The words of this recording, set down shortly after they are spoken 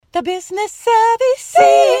a business savvy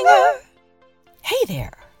singer. Hey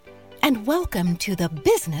there, and welcome to the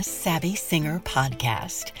Business Savvy Singer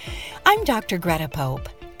podcast. I'm Dr. Greta Pope,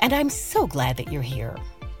 and I'm so glad that you're here.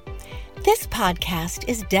 This podcast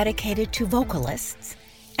is dedicated to vocalists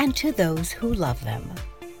and to those who love them.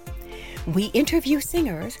 We interview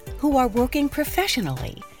singers who are working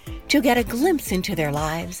professionally to get a glimpse into their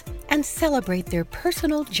lives and celebrate their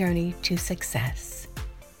personal journey to success.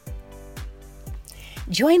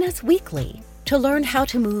 Join us weekly to learn how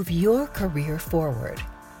to move your career forward.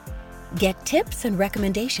 Get tips and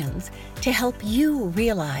recommendations to help you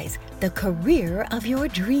realize the career of your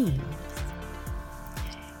dreams.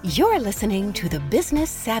 You're listening to the Business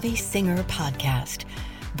Savvy Singer podcast,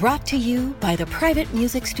 brought to you by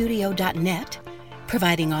theprivatemusicstudio.net,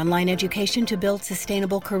 providing online education to build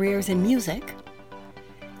sustainable careers in music.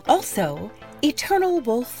 Also, Eternal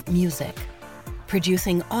Wolf Music,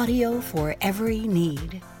 producing audio for every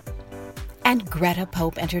need. And Greta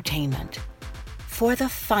Pope Entertainment, for the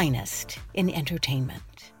finest in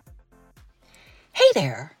entertainment. Hey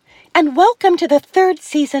there, and welcome to the third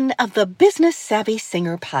season of the Business Savvy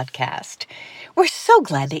Singer podcast. We're so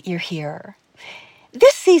glad that you're here.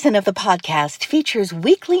 This season of the podcast features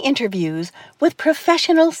weekly interviews with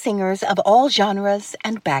professional singers of all genres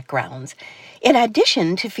and backgrounds, in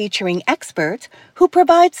addition to featuring experts who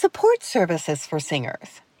provide support services for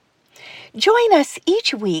singers. Join us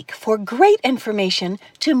each week for great information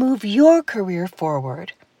to move your career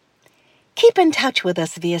forward. Keep in touch with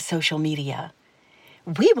us via social media.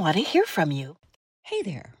 We want to hear from you. Hey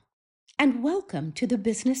there, and welcome to the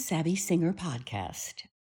Business Savvy Singer podcast.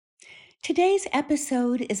 Today's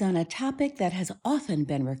episode is on a topic that has often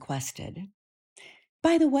been requested.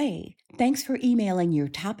 By the way, thanks for emailing your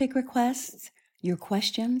topic requests, your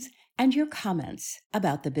questions, and your comments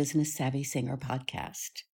about the Business Savvy Singer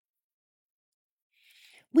podcast.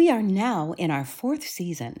 We are now in our fourth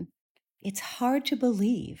season. It's hard to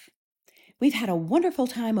believe. We've had a wonderful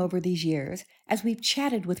time over these years as we've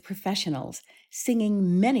chatted with professionals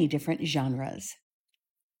singing many different genres.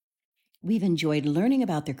 We've enjoyed learning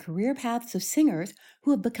about the career paths of singers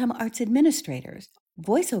who have become arts administrators,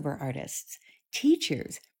 voiceover artists,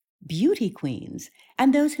 teachers, beauty queens,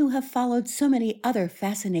 and those who have followed so many other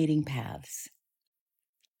fascinating paths.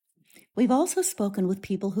 We've also spoken with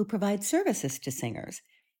people who provide services to singers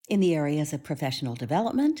in the areas of professional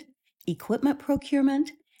development, equipment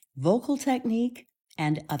procurement, vocal technique,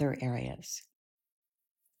 and other areas.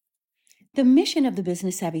 The mission of the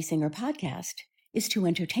Business Savvy Singer podcast is to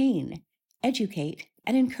entertain, educate,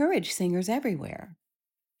 and encourage singers everywhere.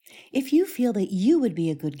 If you feel that you would be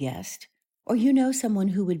a good guest, or you know someone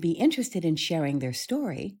who would be interested in sharing their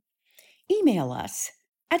story, email us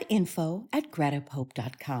at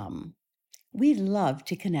info@gretapope.com. We'd love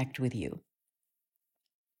to connect with you.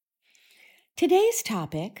 Today's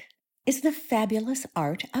topic is the fabulous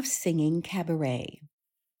art of singing cabaret.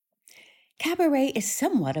 Cabaret is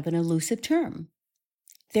somewhat of an elusive term.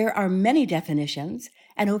 There are many definitions,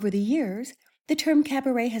 and over the years, the term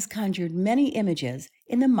cabaret has conjured many images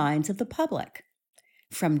in the minds of the public,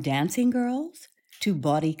 from dancing girls to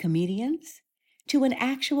bawdy comedians to an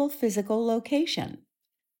actual physical location.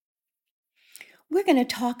 We're going to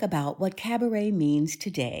talk about what cabaret means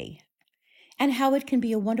today and how it can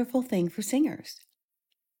be a wonderful thing for singers.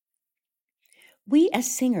 We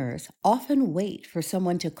as singers often wait for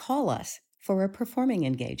someone to call us for a performing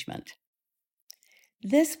engagement.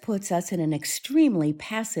 This puts us in an extremely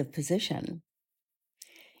passive position.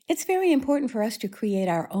 It's very important for us to create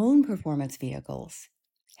our own performance vehicles,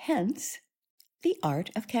 hence the art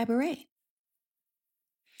of cabaret.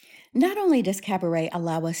 Not only does cabaret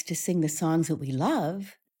allow us to sing the songs that we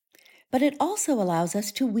love, but it also allows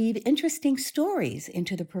us to weave interesting stories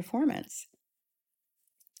into the performance.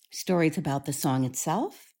 Stories about the song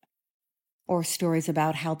itself, or stories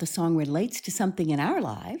about how the song relates to something in our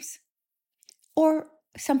lives, or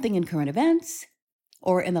something in current events,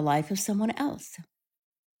 or in the life of someone else.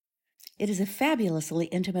 It is a fabulously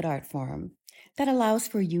intimate art form that allows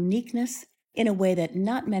for uniqueness in a way that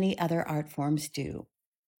not many other art forms do.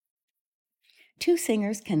 Two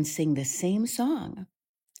singers can sing the same song,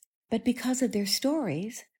 but because of their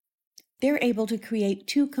stories, they're able to create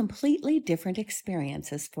two completely different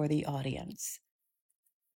experiences for the audience.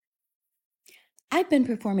 I've been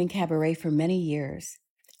performing cabaret for many years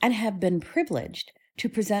and have been privileged to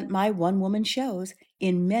present my one-woman shows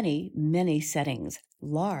in many, many settings,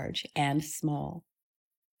 large and small.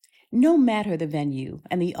 No matter the venue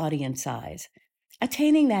and the audience size,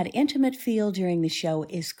 attaining that intimate feel during the show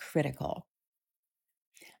is critical.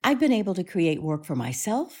 I've been able to create work for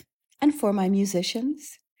myself and for my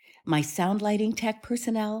musicians, my sound lighting tech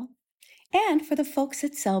personnel, and for the folks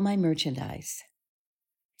that sell my merchandise.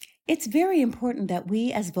 It's very important that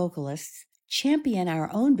we as vocalists champion our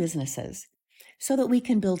own businesses so that we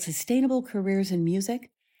can build sustainable careers in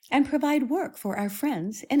music and provide work for our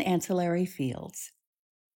friends in ancillary fields.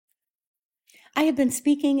 I have been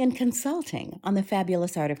speaking and consulting on the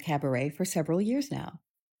fabulous art of cabaret for several years now.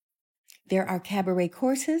 There are cabaret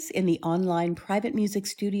courses in the online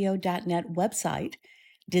privatemusicstudio.net website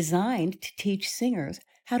designed to teach singers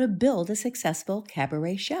how to build a successful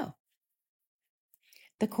cabaret show.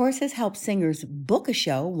 The courses help singers book a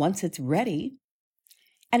show once it's ready,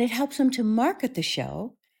 and it helps them to market the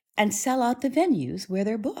show and sell out the venues where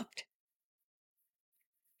they're booked.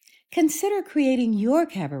 Consider creating your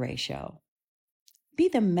cabaret show. Be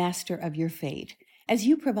the master of your fate as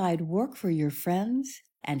you provide work for your friends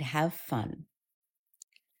and have fun.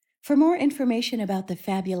 For more information about the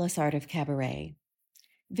fabulous art of cabaret,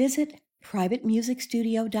 visit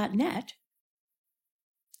privatemusicstudio.net.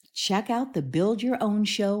 Check out the Build Your Own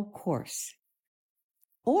Show course.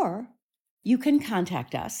 Or you can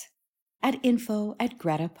contact us at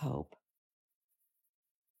info@GretaPope.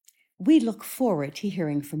 We look forward to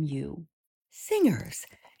hearing from you. Singers,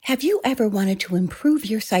 have you ever wanted to improve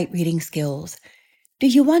your sight reading skills? Do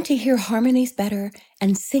you want to hear harmonies better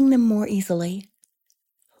and sing them more easily?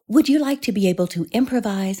 Would you like to be able to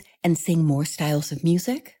improvise and sing more styles of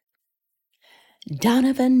music?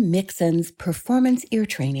 Donovan Mixon's Performance Ear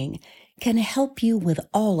Training can help you with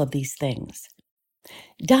all of these things.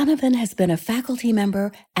 Donovan has been a faculty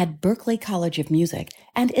member at Berklee College of Music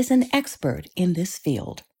and is an expert in this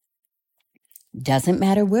field. Doesn't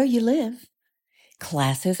matter where you live.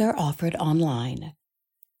 Classes are offered online.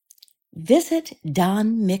 Visit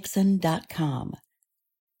donmixon.com.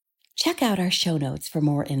 Check out our show notes for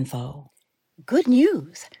more info. Good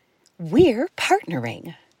news! We're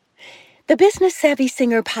partnering. The Business Savvy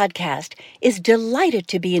Singer podcast is delighted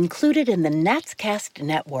to be included in the NatsCast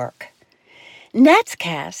network.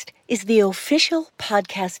 NatsCast is the official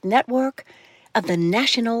podcast network of the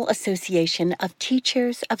National Association of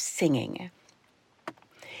Teachers of Singing.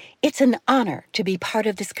 It's an honor to be part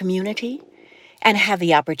of this community and have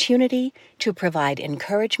the opportunity to provide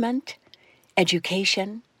encouragement,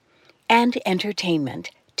 education, and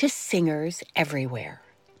entertainment to singers everywhere.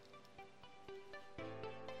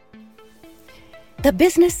 The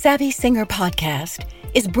Business Savvy Singer podcast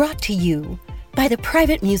is brought to you by the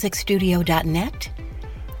privatemusicstudio.net,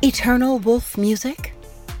 Eternal Wolf Music,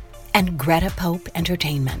 and Greta Pope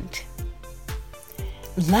Entertainment.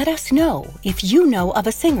 Let us know if you know of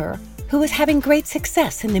a singer who is having great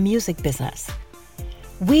success in the music business.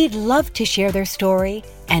 We'd love to share their story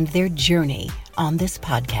and their journey on this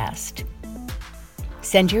podcast.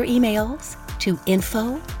 Send your emails to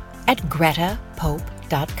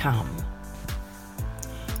info@gretapope.com.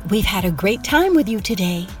 We've had a great time with you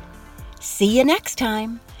today. See you next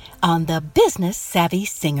time on the Business Savvy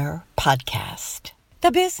Singer podcast.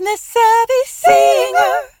 The Business Savvy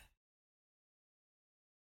Singer.